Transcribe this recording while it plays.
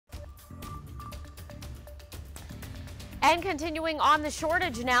And continuing on the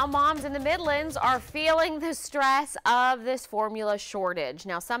shortage now, moms in the Midlands are feeling the stress of this formula shortage.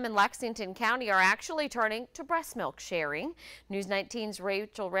 Now, some in Lexington County are actually turning to breast milk sharing. News 19's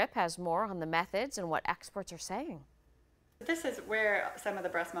Rachel Ripp has more on the methods and what experts are saying. This is where some of the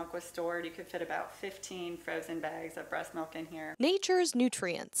breast milk was stored. You could fit about 15 frozen bags of breast milk in here. Nature's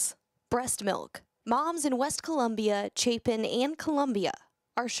nutrients. Breast milk. Moms in West Columbia, Chapin, and Columbia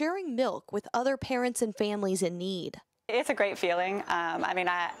are sharing milk with other parents and families in need. It's a great feeling.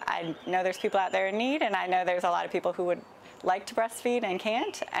 I know there's people out there in need, and I know there's a lot of people who would like to breastfeed and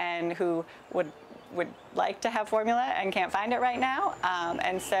can't, and who would like to have formula and can't find it right now.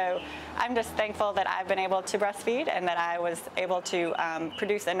 And so I'm just thankful that I've been able to breastfeed and that I was able to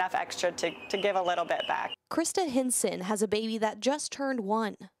produce enough extra to give a little bit back. Krista Hinson has a baby that just turned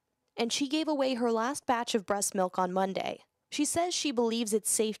 1, and she gave away her last batch of breast milk on Monday. She says she believes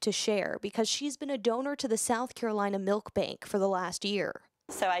it's safe to share because she's been a donor to the South Carolina Milk Bank for the last year.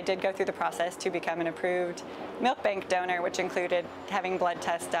 So I did go through the process to become an approved milk bank donor, which included having blood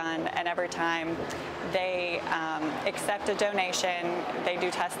tests done, and every time they accept a donation, they do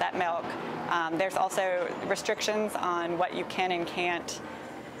test that milk. There's also restrictions on what you can and can't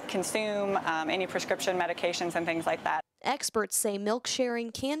consume, any prescription medications and things like that. Experts say milk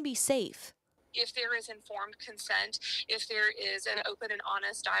sharing can be safe. If there is informed consent, if there is an open and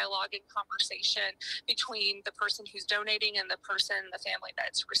honest dialogue and conversation between the person who's donating and the family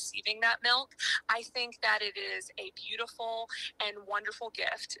that's receiving that milk, I think that it is a beautiful and wonderful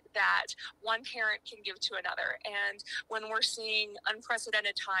gift that one parent can give to another. And when we're seeing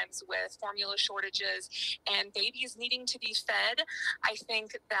unprecedented times with formula shortages and babies needing to be fed, I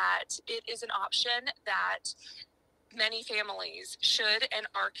think that it is an option that many families should and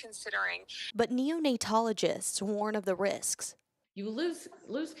are considering. But neonatologists warn of the risks. You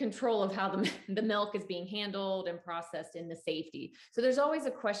lose control of how the milk is being handled and processed in the safety. So there's always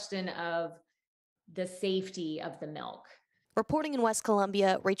a question of the safety of the milk. Reporting in West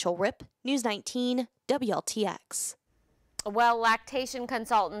Columbia, Rachel Ripp, News 19, WLTX. Well, lactation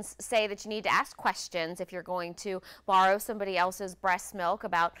consultants say that you need to ask questions if you're going to borrow somebody else's breast milk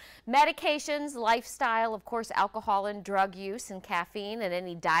about medications, lifestyle, of course, alcohol and drug use and caffeine and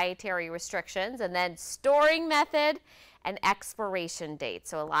any dietary restrictions, and then storing method and expiration date.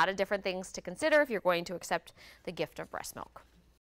 So a lot of different things to consider if you're going to accept the gift of breast milk.